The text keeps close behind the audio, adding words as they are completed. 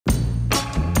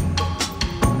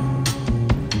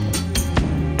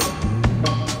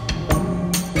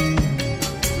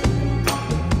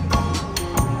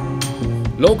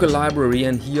Local library,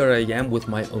 and here I am with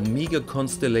my Omega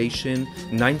Constellation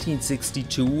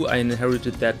 1962. I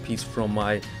inherited that piece from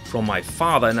my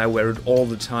father, and I wear it all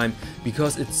the time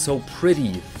because it's so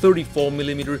pretty.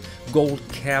 34mm gold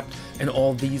capped, and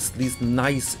all these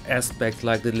nice aspects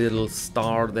like the little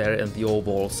star there and the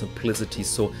overall simplicity.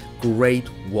 So great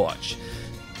watch.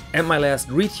 And my last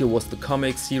read here was the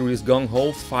comic series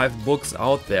Gung, 5 books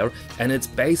out there, and it's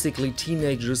basically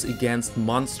teenagers against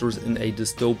monsters in a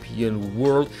dystopian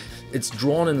world. It's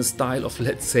drawn in the style of,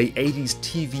 let's say, 80s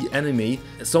TV anime,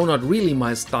 so not really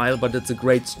my style, but it's a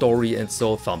great story, and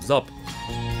so thumbs up.